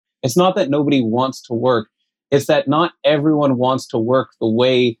It's not that nobody wants to work. It's that not everyone wants to work the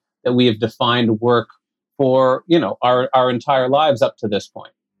way that we have defined work for, our entire lives up to this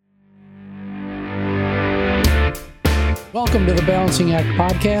point. Welcome to the Balancing Act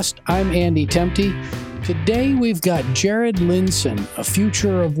podcast. I'm Andy Temte. Today we've got Jared Lindzon, a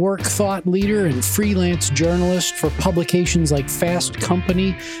future of work thought leader and freelance journalist for publications like Fast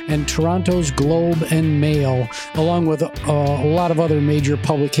Company and Toronto's Globe and Mail, along with a lot of other major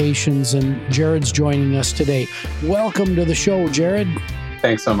publications. And Jared's joining us today. Welcome to the show, Jared.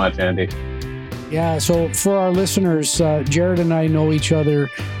 Thanks so much, Andy. Yeah, so for our listeners, Jared and I know each other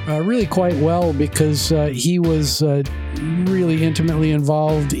really quite well because he was really intimately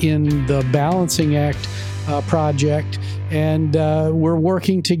involved in the Balancing Act project, and we're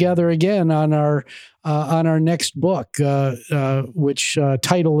working together again on our next book, which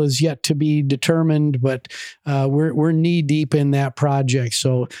title is yet to be determined, but we're knee deep in that project.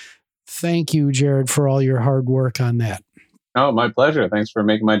 So thank you, Jared, for all your hard work on that. Oh, my pleasure. Thanks for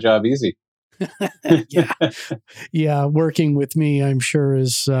making my job easy. Yeah. Working with me, I'm sure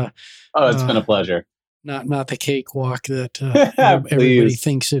is. It's been a pleasure. Not the cakewalk that everybody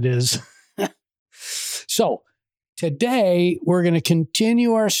thinks it is. So today we're going to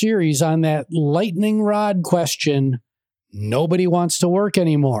continue our series on that lightning rod question. Nobody wants to work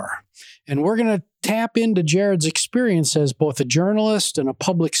anymore, and we're going to tap into Jared's experience as both a journalist and a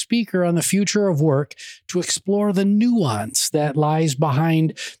public speaker on the future of work to explore the nuance that lies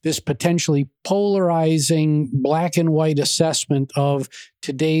behind this potentially polarizing black and white assessment of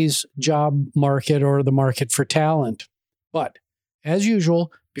today's job market or the market for talent. But as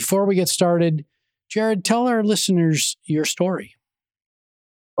usual, before we get started, Jared, tell our listeners your story.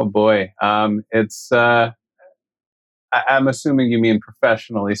 Oh boy. I'm assuming you mean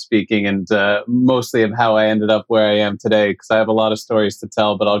professionally speaking, and mostly of how I ended up where I am today, because I have a lot of stories to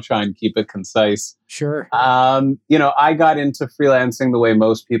tell, but I'll try and keep it concise. Sure. I got into freelancing the way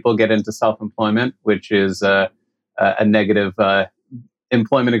most people get into self-employment, which is a negative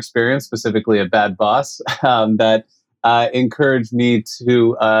employment experience, specifically a bad boss that encouraged me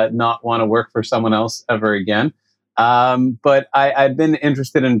to not want to work for someone else ever again. But I've been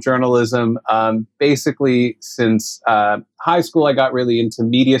interested in journalism basically since high school. I got really into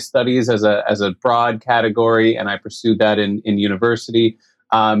media studies as a broad category, and I pursued that in university,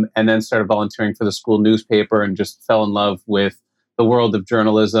 and then started volunteering for the school newspaper and just fell in love with the world of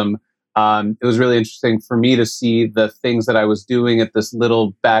journalism. It was really interesting for me to see the things that I was doing at this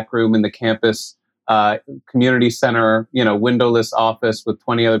little back room in the campus community center, windowless office with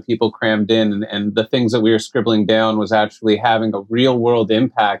 20 other people crammed in. And the things that we were scribbling down was actually having a real world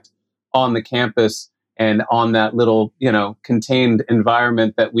impact on the campus and on that little, contained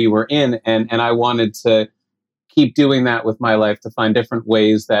environment that we were in. And I wanted to keep doing that with my life, to find different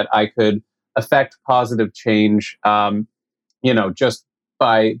ways that I could affect positive change, just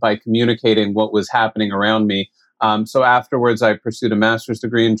by communicating what was happening around me. So afterwards, I pursued a master's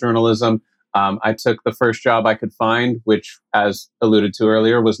degree in journalism. I took the first job I could find, which, as alluded to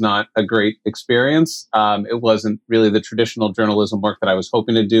earlier, was not a great experience. It wasn't really the traditional journalism work that I was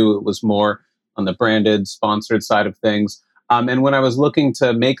hoping to do. It was more on the branded, sponsored side of things. And when I was looking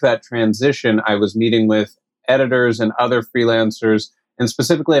to make that transition, I was meeting with editors and other freelancers. And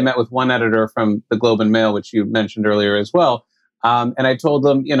specifically, I met with one editor from the Globe and Mail, which you mentioned earlier as well. And I told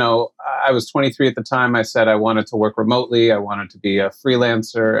them, I was 23 at the time. I said I wanted to work remotely. I wanted to be a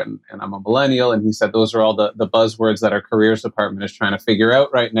freelancer, and I'm a millennial. And he said, those are all the buzzwords that our careers department is trying to figure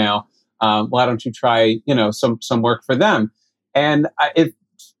out right now. Why don't you try, some work for them? And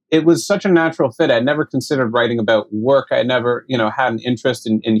it was such a natural fit. I'd never considered writing about work. I never, had an interest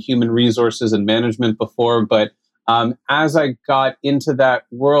in human resources and management before. But as I got into that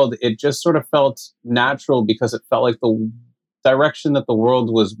world, it just sort of felt natural, because it felt like the direction that the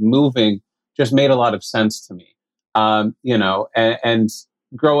world was moving just made a lot of sense to me. And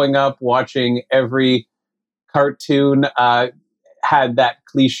growing up watching every cartoon had that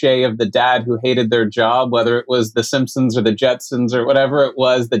cliche of the dad who hated their job, whether it was The Simpsons or the Jetsons or whatever it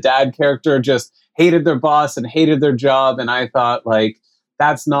was. The dad character just hated their boss and hated their job. And I thought,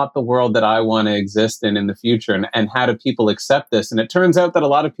 that's not the world that I want to exist in the future. And how do people accept this? And it turns out that a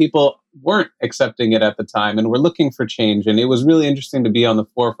lot of people weren't accepting it at the time and were looking for change. And it was really interesting to be on the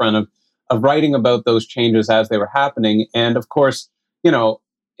forefront of writing about those changes as they were happening. And of course, in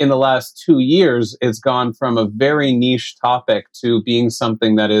the last 2 years, it's gone from a very niche topic to being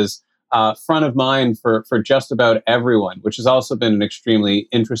something that is front of mind for just about everyone, which has also been an extremely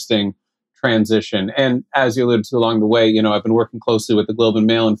interesting transition. And as you alluded to along the way, I've been working closely with the Globe and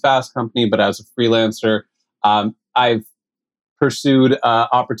Mail and Fast Company, but as a freelancer, I've pursued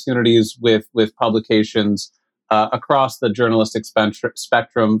opportunities with publications across the journalistic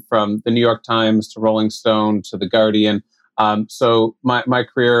spectrum, from the New York Times to Rolling Stone to the Guardian. So my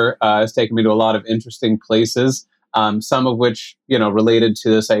career has taken me to a lot of interesting places, some of which, related to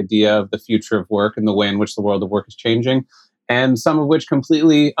this idea of the future of work and the way in which the world of work is changing, and some of which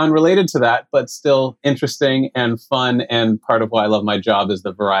completely unrelated to that, but still interesting and fun. And part of why I love my job is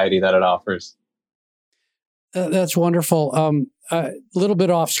the variety that it offers. That's wonderful. A little bit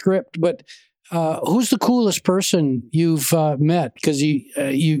off script, but who's the coolest person you've met? Because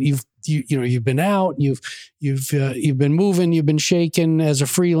you've been out, you've been moving, you've been shaking as a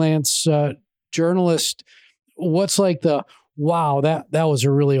freelance journalist. What's like wow, that was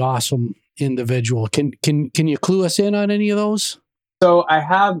a really awesome individual? Can you clue us in on any of those? So I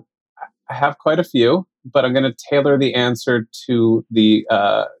have quite a few, but I'm going to tailor the answer to the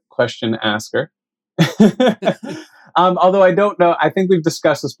question asker. Although I don't know, I think we've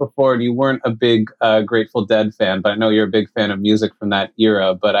discussed this before, and you weren't a big Grateful Dead fan, but I know you're a big fan of music from that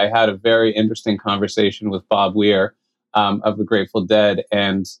era. But I had a very interesting conversation with Bob Weir of the Grateful Dead,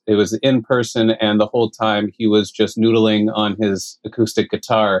 and it was in person, and the whole time he was just noodling on his acoustic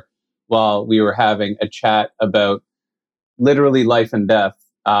guitar while we were having a chat about literally life and death,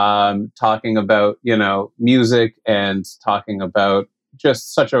 talking about, music, and talking about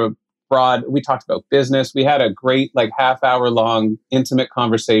just such a broad, we talked about business. We had a great, half-hour long intimate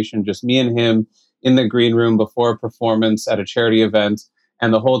conversation, just me and him in the green room before a performance at a charity event.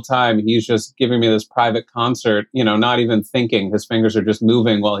 And the whole time he's just giving me this private concert, not even thinking. His fingers are just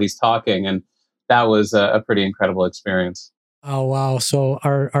moving while he's talking. And that was a pretty incredible experience. Oh, wow. So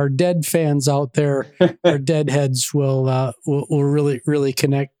our Dead fans out there, our Deadheads will really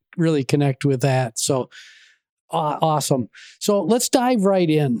connect with that. So awesome. So let's dive right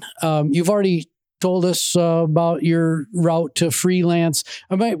in. You've already told us about your route to freelance.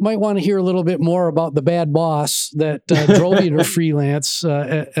 I might want to hear a little bit more about the bad boss that drove you to freelance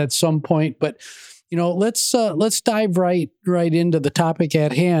at some point. But let's dive right into the topic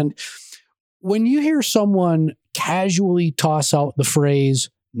at hand. When you hear someone casually toss out the phrase,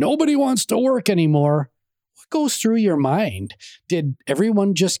 "nobody wants to work anymore," what goes through your mind? Did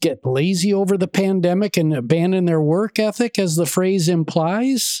everyone just get lazy over the pandemic and abandon their work ethic, as the phrase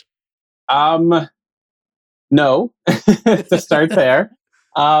implies? No, to start there.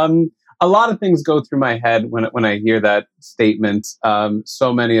 A lot of things go through my head when I hear that statement.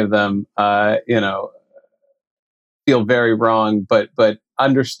 So many of them, feel very wrong, but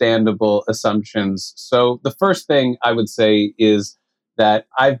understandable assumptions. So the first thing I would say is that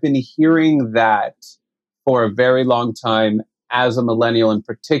I've been hearing that for a very long time, as a millennial in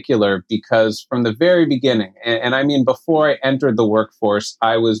particular, because from the very beginning, and I mean before I entered the workforce,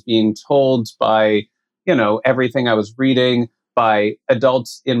 I was being told by, everything I was reading, by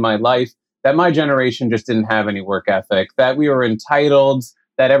adults in my life, that my generation just didn't have any work ethic, that we were entitled,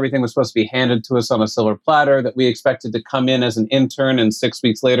 that everything was supposed to be handed to us on a silver platter, that we expected to come in as an intern and 6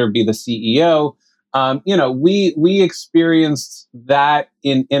 weeks later be the CEO. We experienced that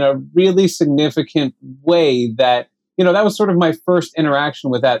in a really significant way. That that was sort of my first interaction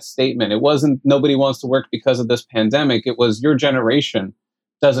with that statement. It wasn't nobody wants to work because of this pandemic. It was your generation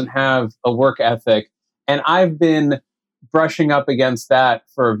doesn't have a work ethic, and I've been brushing up against that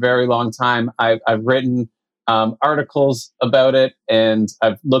for a very long time. I've written articles about it, and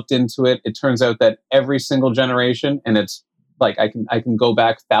I've looked into it. It turns out that every single generation, and it's like I can go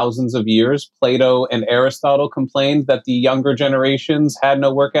back thousands of years, Plato and Aristotle complained that the younger generations had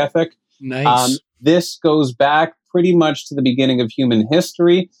no work ethic. Nice. This goes back pretty much to the beginning of human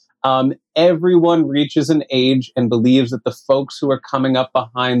history. Everyone reaches an age and believes that the folks who are coming up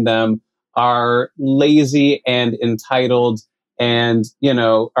behind them are lazy and entitled, and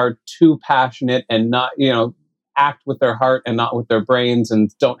are too passionate and not act with their heart and not with their brains,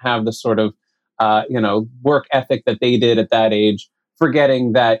 and don't have the sort of work ethic that they did at that age,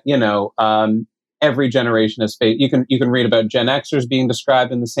 forgetting that every generation has faced. You can read about Gen Xers being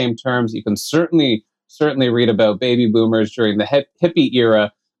described in the same terms. You can certainly read about baby boomers during the hippie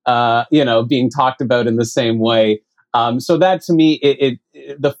era being talked about in the same way. So that, to me,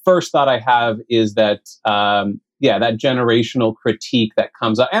 the first thought I have is that that generational critique that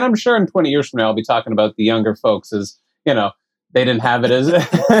comes up. And I'm sure in 20 years from now, I'll be talking about the younger folks as, they didn't have it as,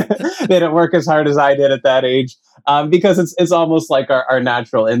 they didn't work as hard as I did at that age, because it's almost like our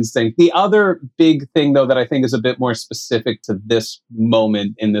natural instinct. The other big thing, though, that I think is a bit more specific to this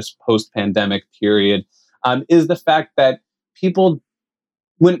moment in this post-pandemic period, is the fact that people,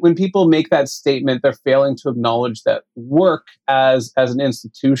 when people make that statement, they're failing to acknowledge that work as an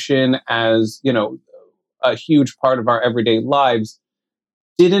institution, as a huge part of our everyday lives,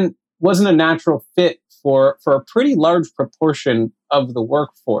 wasn't a natural fit for a pretty large proportion of the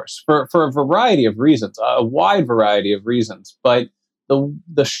workforce for a variety of reasons, a wide variety of reasons. But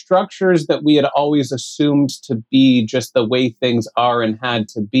the structures that we had always assumed to be just the way things are and had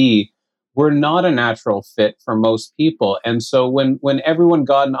to be were not a natural fit for most people. And so when everyone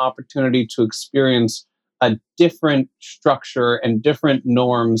got an opportunity to experience a different structure and different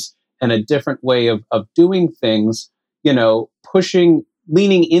norms and a different way of doing things,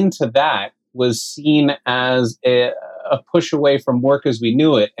 leaning into that was seen as a push away from work as we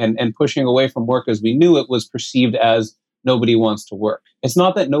knew it. And pushing away from work as we knew it was perceived as nobody wants to work. It's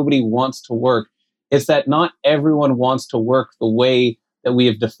not that nobody wants to work. It's that not everyone wants to work the way that we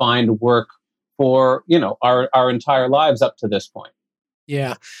have defined work for, our entire lives up to this point.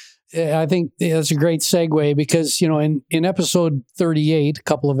 Yeah. I think that's a great segue because, in episode 38, a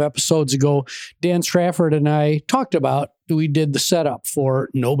couple of episodes ago, Dan Strafford and I talked about, we did the setup for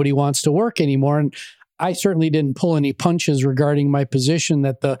Nobody Wants to Work Anymore. And I certainly didn't pull any punches regarding my position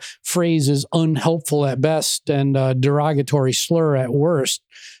that the phrase is unhelpful at best and a derogatory slur at worst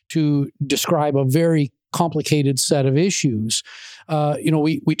to describe a very complicated set of issues.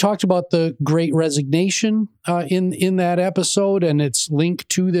 We talked about the Great Resignation in that episode, and it's linked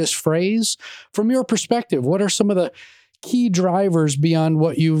to this phrase. From your perspective, what are some of the key drivers beyond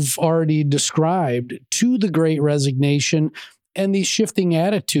what you've already described to the Great Resignation and these shifting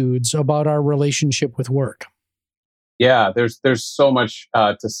attitudes about our relationship with work? Yeah, there's so much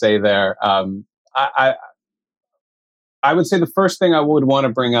to say there. I would say the first thing I would want to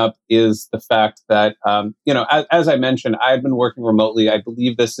bring up is the fact that, as I mentioned, I've been working remotely. I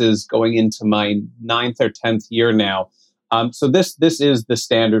believe this is going into my 9th or 10th year now. So this is the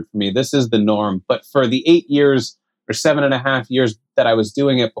standard for me. This is the norm. But for the 8 years or 7.5 years that I was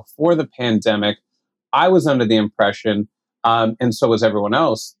doing it before the pandemic, I was under the impression, and so was everyone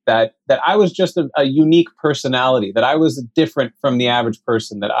else, that I was just a unique personality, that I was different from the average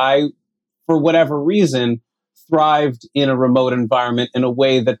person, that I, for whatever reason, thrived in a remote environment in a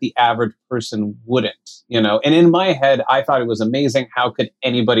way that the average person wouldn't, And in my head, I thought it was amazing. How could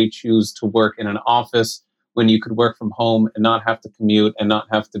anybody choose to work in an office when you could work from home and not have to commute and not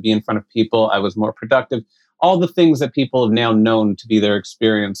have to be in front of people? I was more productive. All the things that people have now known to be their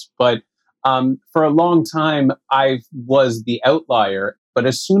experience. But for a long time, I was the outlier. But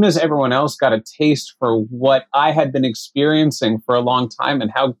as soon as everyone else got a taste for what I had been experiencing for a long time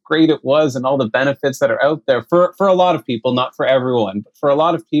and how great it was and all the benefits that are out there for a lot of people, not for everyone, but for a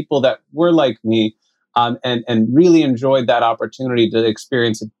lot of people that were like me, and really enjoyed that opportunity to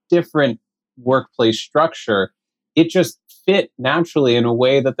experience a different workplace structure, it just fit naturally in a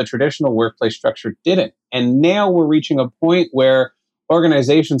way that the traditional workplace structure didn't. And now we're reaching a point where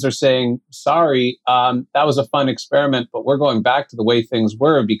organizations are saying, sorry, that was a fun experiment, but we're going back to the way things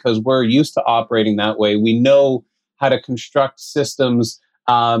were because we're used to operating that way. We know how to construct systems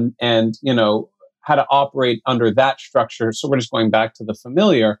and, how to operate under that structure. So we're just going back to the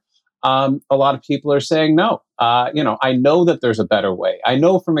familiar. A lot of people are saying, no, I know that there's a better way. I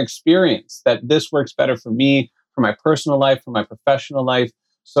know from experience that this works better for me, for my personal life, for my professional life.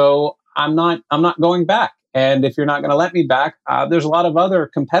 So I'm not going back. And if you're not going to let me back, there's a lot of other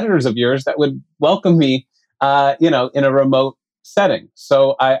competitors of yours that would welcome me, in a remote setting.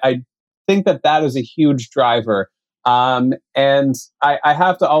 So I think that is a huge driver. And I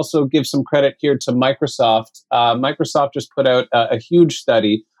have to also give some credit here to Microsoft. Microsoft just put out a huge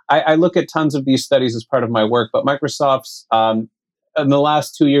study. I look at tons of these studies as part of my work, but Microsoft's, in the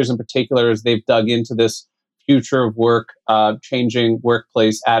last 2 years in particular, as they've dug into this future of work, changing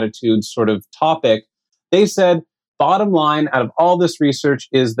workplace attitudes sort of topic, they said, bottom line, out of all this research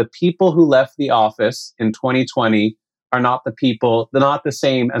is the people who left the office in 2020 are not the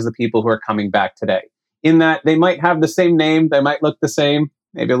same as the people who are coming back today. In that they might have the same name, they might look the same,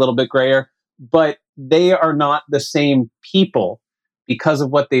 maybe a little bit grayer, but they are not the same people because of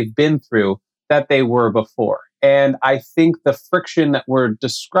what they've been through that they were before. And I think the friction that we're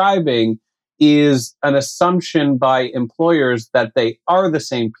describing is an assumption by employers that they are the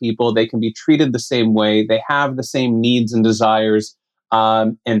same people, they can be treated the same way, they have the same needs and desires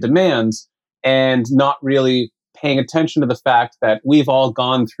and demands, and not really paying attention to the fact that we've all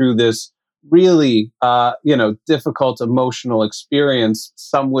gone through this really, difficult emotional experience.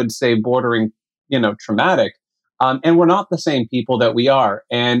 Some would say bordering, traumatic. And we're not the same people that we are,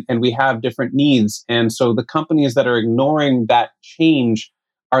 and we have different needs. And so the companies that are ignoring that change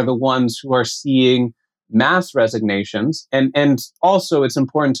are the ones who are seeing mass resignations. And also it's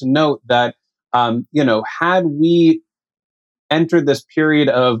important to note that, had we entered this period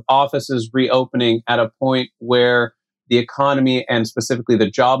of offices reopening at a point where the economy and specifically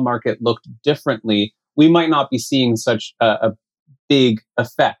the job market looked differently, we might not be seeing such a big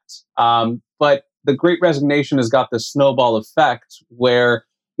effect. But the Great Resignation has got this snowball effect where,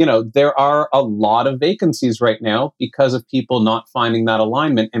 there are a lot of vacancies right now because of people not finding that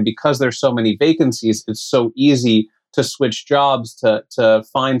alignment. And because there's so many vacancies, it's so easy to switch jobs to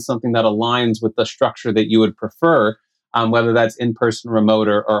find something that aligns with the structure that you would prefer, whether that's in-person, remote,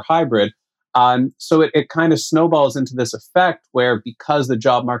 or hybrid. So it kind of snowballs into this effect where, because the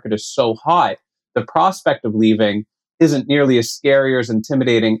job market is so hot, the prospect of leaving isn't nearly as scary or as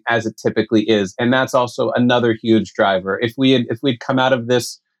intimidating as it typically is. And that's also another huge driver. If we'd come out of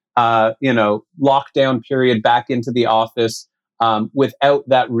this lockdown period back into the office without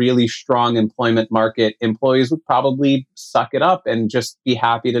that really strong employment market, employees would probably suck it up and just be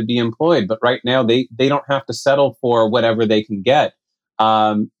happy to be employed. But right now, they don't have to settle for whatever they can get.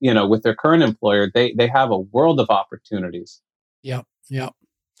 With their current employer, they have a world of opportunities. Yep.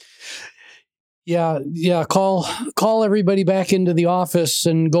 Yeah. Call everybody back into the office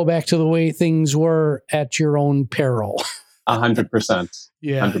and go back to the way things were at your own peril. 100%.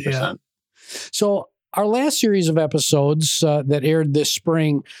 Yeah. 100%. Yeah. So our last series of episodes that aired this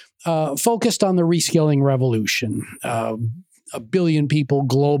spring focused on the reskilling revolution. 1 billion people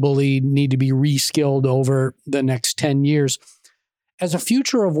globally need to be reskilled over the next 10 years. As a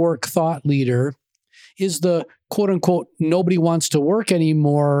future of work thought leader, is the quote unquote nobody wants to work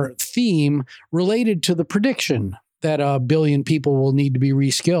anymore theme related to the prediction that 1 billion people will need to be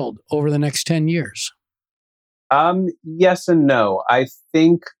reskilled over the next 10 years? Yes and no. I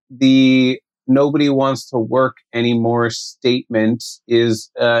think the nobody wants to work anymore statement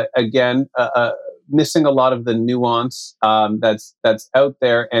is, again, missing a lot of the nuance that's out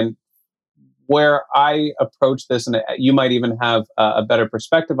there. And where I approach this, and you might even have a better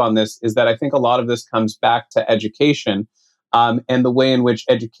perspective on this, is that I think a lot of this comes back to education and the way in which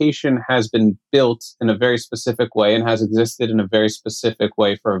education has been built in a very specific way and has existed in a very specific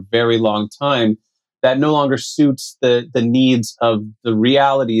way for a very long time that no longer suits the needs of the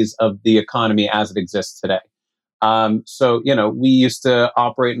realities of the economy as it exists today. So, we used to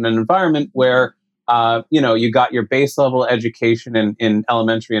operate in an environment where you got your base level education in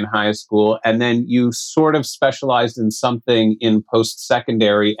elementary and high school, and then you sort of specialized in something in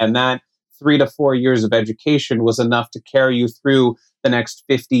post-secondary, and that 3 to 4 years of education was enough to carry you through the next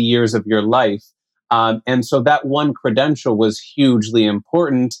 50 years of your life. And so that one credential was hugely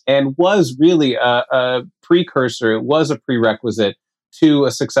important and was really a precursor, it was a prerequisite to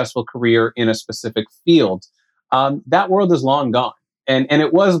a successful career in a specific field. That world is long gone. And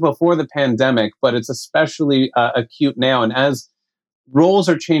it was before the pandemic, but it's especially acute now. And as roles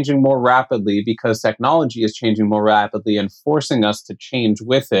are changing more rapidly because technology is changing more rapidly and forcing us to change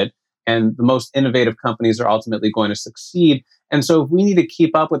with it, and the most innovative companies are ultimately going to succeed. And so if we need to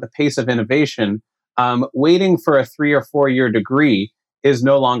keep up with the pace of innovation, waiting for a 3 or 4 year degree is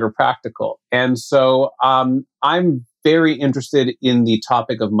no longer practical. And so I'm very interested in the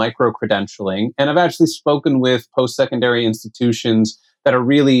topic of micro-credentialing. And I've actually spoken with post-secondary institutions that are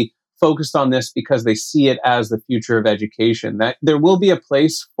really focused on this because they see it as the future of education, that there will be a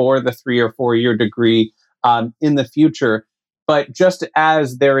place for the 3 or 4 year degree in the future. But just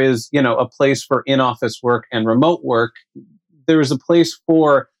as there is, a place for in-office work and remote work, there is a place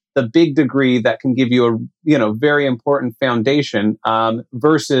for the big degree that can give you a very important foundation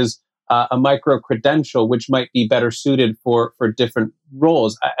versus a micro credential, which might be better suited for different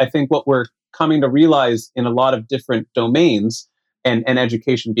roles. I think what we're coming to realize in a lot of different domains, and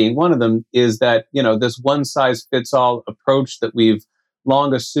education being one of them, is that this one size fits all approach that we've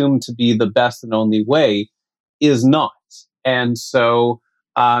long assumed to be the best and only way is not. And so,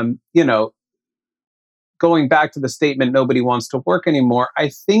 going back to the statement, nobody wants to work anymore, I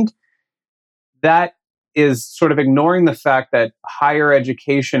think that is sort of ignoring the fact that higher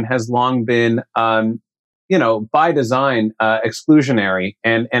education has long been, by design, exclusionary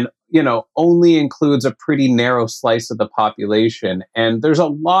and only includes a pretty narrow slice of the population. And there's a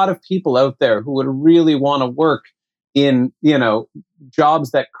lot of people out there who would really want to work in, jobs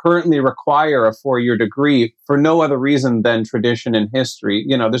that currently require a 4 year degree for no other reason than tradition and history.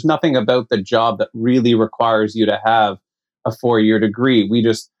 There's nothing about the job that really requires you to have a 4 year degree. We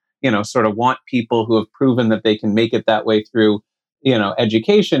just, sort of want people who have proven that they can make it that way through,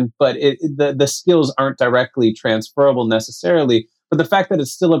 education, but the skills aren't directly transferable necessarily. But the fact that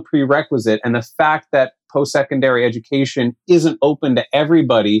it's still a prerequisite and the fact that post-secondary education isn't open to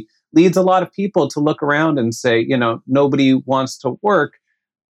everybody leads a lot of people to look around and say, nobody wants to work.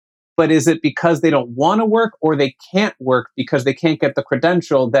 But is it because they don't want to work, or they can't work because they can't get the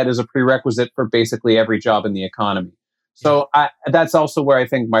credential that is a prerequisite for basically every job in the economy? So that's also where I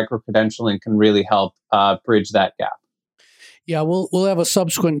think micro-credentialing can really help bridge that gap. Yeah, we'll have a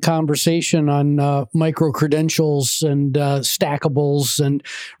subsequent conversation on micro credentials and stackables and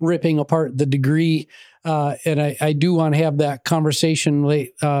ripping apart the degree. And I do want to have that conversation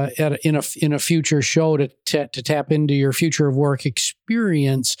in a future show to tap into your future of work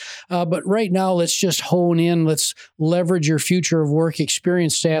experience. But right now, let's just hone in. Let's leverage your future of work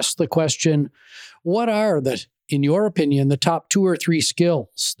experience to ask the question: what are in your opinion, the top 2 or 3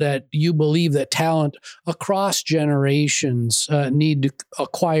 skills that you believe that talent across generations need to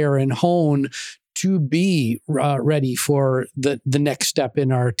acquire and hone to be ready for the next step in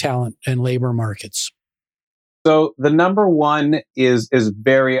our talent and labor markets? So the number one is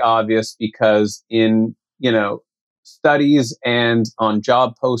very obvious, because in studies and on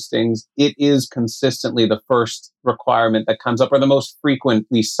job postings, it is consistently the first requirement that comes up, or the most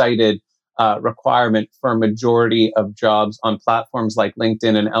frequently cited requirement for a majority of jobs on platforms like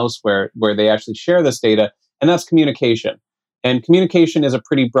LinkedIn and elsewhere, where they actually share this data, and that's communication. And communication is a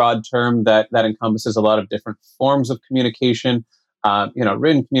pretty broad term that encompasses a lot of different forms of communication.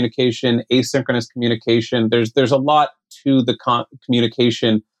 Written communication, asynchronous communication. There's a lot to the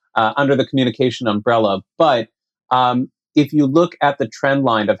communication under the communication umbrella. But if you look at the trend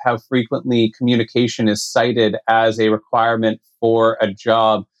line of how frequently communication is cited as a requirement for a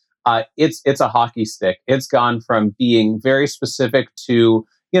job, it's a hockey stick. It's gone from being very specific to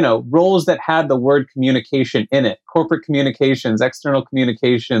roles that had the word communication in it: corporate communications, external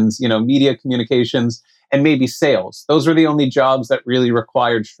communications, media communications, and maybe sales. Those were the only jobs that really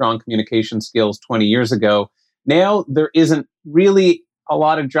required strong communication skills 20 years ago. Now there isn't really a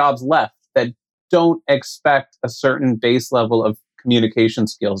lot of jobs left that don't expect a certain base level of communication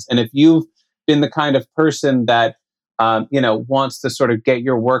skills. And if you've been the kind of person that wants to sort of get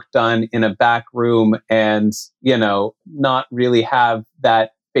your work done in a back room and, not really have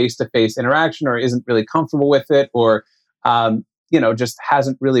that face-to-face interaction, or isn't really comfortable with it, or, just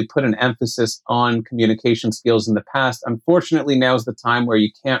hasn't really put an emphasis on communication skills in the past, unfortunately, now's the time where you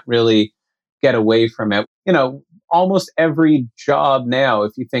can't really get away from it. Almost every job now,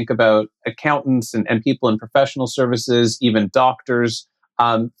 if you think about accountants and people in professional services, even doctors,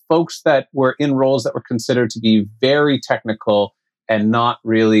 folks that were in roles that were considered to be very technical and not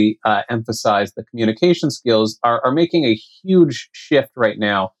really emphasize the communication skills are making a huge shift right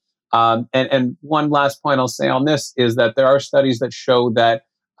now. And one last point I'll say on this is that there are studies that show that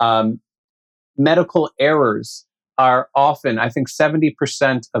medical errors are often, I think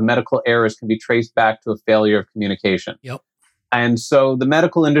 70% of medical errors can be traced back to a failure of communication. Yep. And so the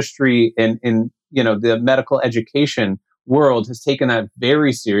medical industry in the medical education world has taken that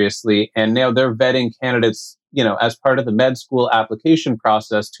very seriously, and now they're vetting candidates, as part of the med school application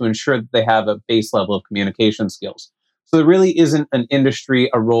process to ensure that they have a base level of communication skills. So there really isn't an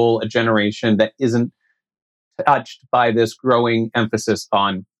industry, a role, a generation that isn't touched by this growing emphasis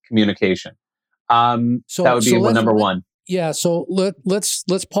on communication. That would be number one. Yeah, so let's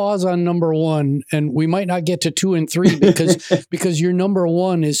pause on number one, and we might not get to 2 and 3 because your number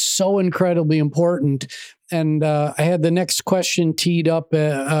one is so incredibly important. And I had the next question teed up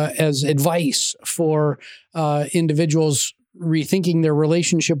as advice for individuals rethinking their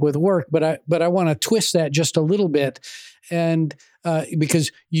relationship with work, but I want to twist that just a little bit, and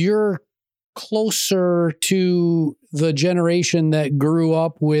because you're closer to the generation that grew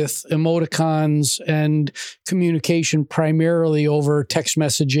up with emoticons and communication primarily over text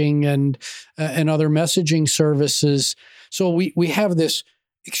messaging and other messaging services. So we have this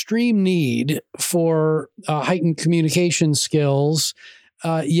extreme need for heightened communication skills,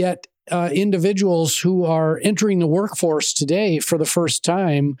 yet individuals who are entering the workforce today for the first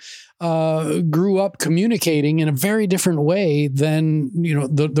time grew up communicating in a very different way than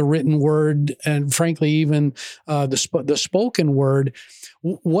the written word, and frankly even the spoken word.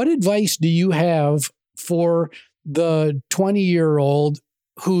 What advice do you have for the 20-year-old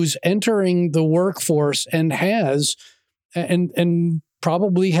who's entering the workforce and has and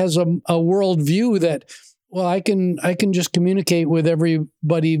probably has a worldview that, well, I can just communicate with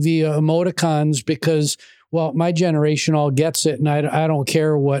everybody via emoticons because, well, my generation all gets it, and I don't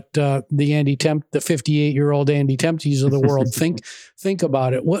care what the 58-year-old Andy Tempties of the world think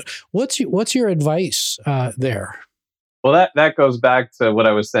about it. What's your advice there? Well, that goes back to what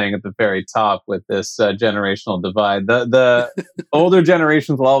I was saying at the very top with this generational divide. The older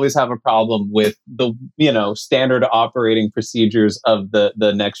generations will always have a problem with the standard operating procedures of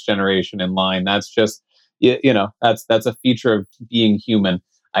the next generation in line. That's just that's a feature of being human.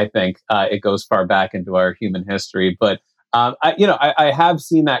 I think it goes far back into our human history. But I have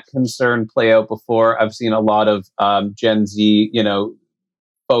seen that concern play out before. I've seen a lot of Gen Z,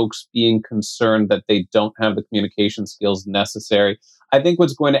 folks being concerned that they don't have the communication skills necessary. I think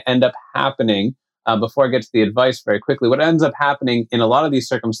what's going to end up happening, before I get to the advice very quickly, what ends up happening in a lot of these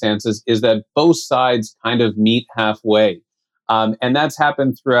circumstances is that both sides kind of meet halfway. And that's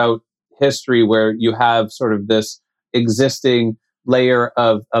happened throughout history where you have sort of this existing layer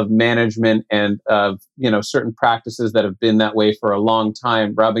of management and of certain practices that have been that way for a long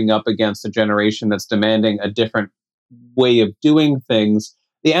time, rubbing up against a generation that's demanding a different way of doing things.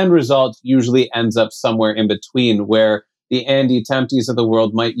 The end result usually ends up somewhere in between, where the Andy Tempties of the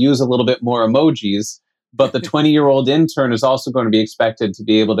world might use a little bit more emojis, but the 20-year-old intern is also going to be expected to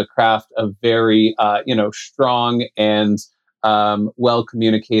be able to craft a very strong and well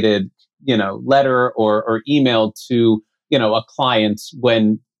communicated letter or email to a client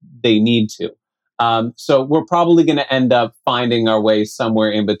when they need to. So we're probably going to end up finding our way somewhere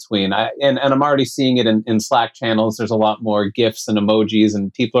in between. And I'm already seeing it in Slack channels. There's a lot more GIFs and emojis,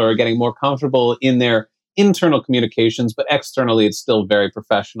 and people are getting more comfortable in their internal communications, but externally it's still very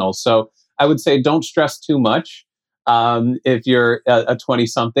professional. So I would say don't stress too much if you're a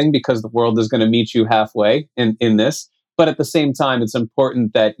 20-something, because the world is going to meet you halfway in this. But at the same time, it's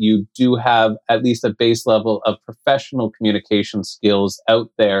important that you do have at least a base level of professional communication skills out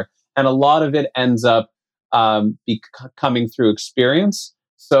there. And a lot of it ends up coming through experience.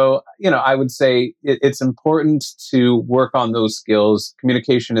 So, I would say it's important to work on those skills.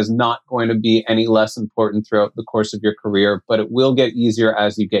 Communication is not going to be any less important throughout the course of your career, but it will get easier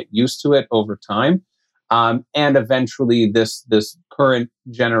as you get used to it over time. And eventually this current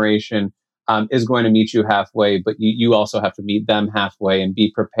generation is going to meet you halfway, but you also have to meet them halfway and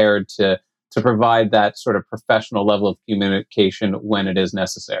be prepared to provide that sort of professional level of communication when it is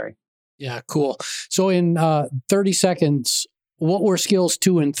necessary. Yeah, cool. So in 30 seconds, what were skills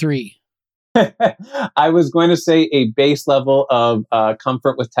 2 and 3? I was going to say a base level of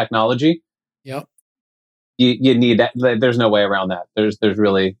comfort with technology. Yep. You need that. There's no way around that. There's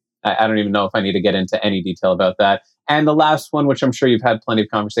really, I don't even know if I need to get into any detail about that. And the last one, which I'm sure you've had plenty of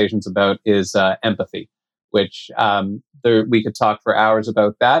conversations about, is empathy, which we could talk for hours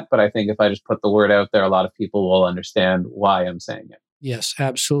about that. But I think if I just put the word out there, a lot of people will understand why I'm saying it. Yes,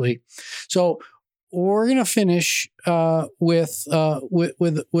 absolutely. So we're going to finish with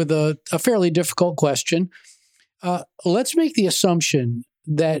a fairly difficult question. Let's make the assumption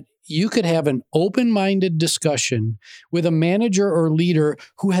that you could have an open-minded discussion with a manager or leader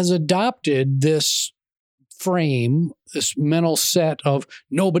who has adopted this frame, this mental set of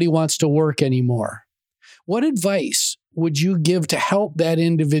nobody wants to work anymore. What advice would you give to help that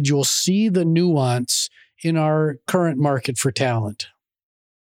individual see the nuance in our current market for talent?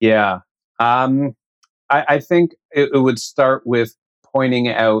 Yeah. I think it would start with pointing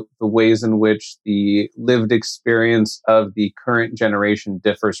out the ways in which the lived experience of the current generation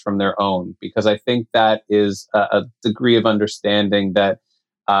differs from their own, because I think that is a degree of understanding that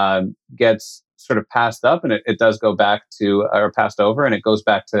gets sort of passed up, and it does go back to, or passed over, and it goes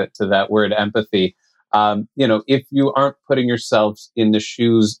back to that word empathy. If you aren't putting yourselves in the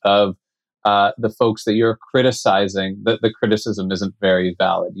shoes of the folks that you're criticizing, the criticism isn't very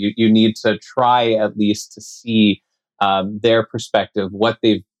valid. You need to try at least to see their perspective, what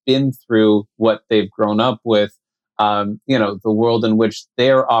they've been through, what they've grown up with, the world in which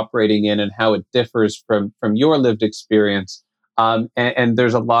they're operating in, and how it differs from your lived experience. And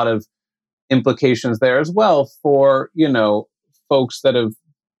there's a lot of implications there as well for folks that have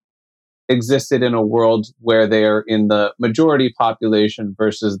existed in a world where they are in the majority population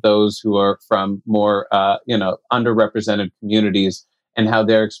versus those who are from more underrepresented communities, and how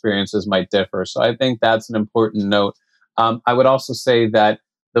their experiences might differ. So I think that's an important note. I would also say that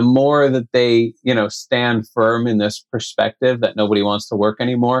the more that they stand firm in this perspective that nobody wants to work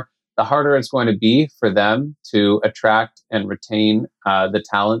anymore, the harder it's going to be for them to attract and retain the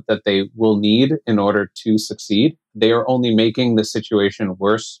talent that they will need in order to succeed. They are only making the situation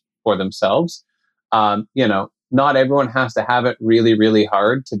worse for themselves. Not everyone has to have it really, really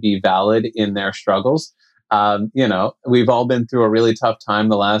hard to be valid in their struggles. We've all been through a really tough time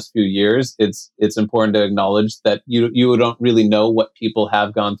the last few years. It's important to acknowledge that you don't really know what people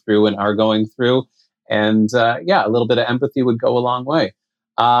have gone through and are going through. And a little bit of empathy would go a long way.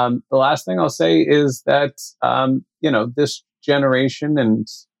 The last thing I'll say is that, this generation and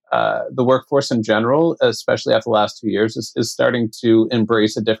the workforce in general, especially after the last 2 years, is starting to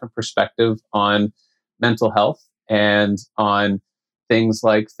embrace a different perspective on mental health and on things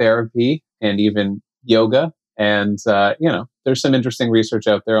like therapy and even yoga. And, there's some interesting research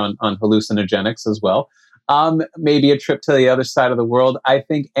out there on hallucinogenics as well. Maybe a trip to the other side of the world. I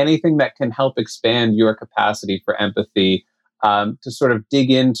think anything that can help expand your capacity for empathy, to sort of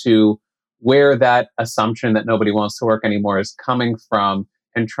dig into where that assumption that nobody wants to work anymore is coming from,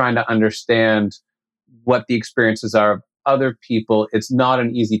 and trying to understand what the experiences are of other people. It's not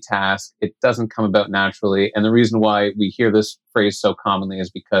an easy task. It doesn't come about naturally. And the reason why we hear this phrase so commonly is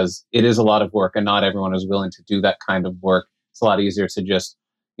because it is a lot of work, and not everyone is willing to do that kind of work. It's a lot easier to just,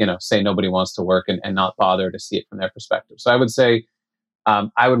 say nobody wants to work and not bother to see it from their perspective. So I would say,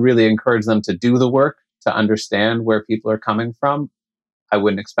 I would really encourage them to do the work, to understand where people are coming from. I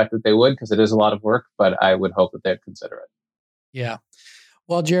wouldn't expect that they would, because it is a lot of work, but I would hope that they'd consider it. Yeah.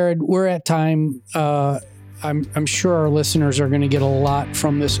 Well, Jared, we're at time. I'm sure our listeners are going to get a lot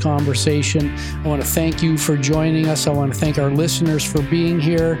from this conversation. I want to thank you for joining us. I want to thank our listeners for being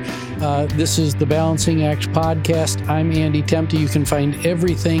here. This is the Balancing Act podcast. I'm Andy Temte. You can find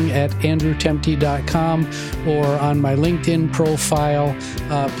everything at andrewtemte.com or on my LinkedIn profile.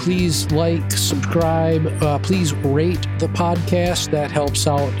 Please like, subscribe. Please rate the podcast. That helps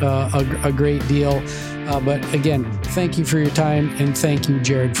out a great deal. But again, thank you for your time, and thank you,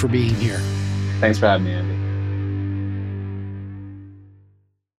 Jared, for being here. Thanks for having me, Andy.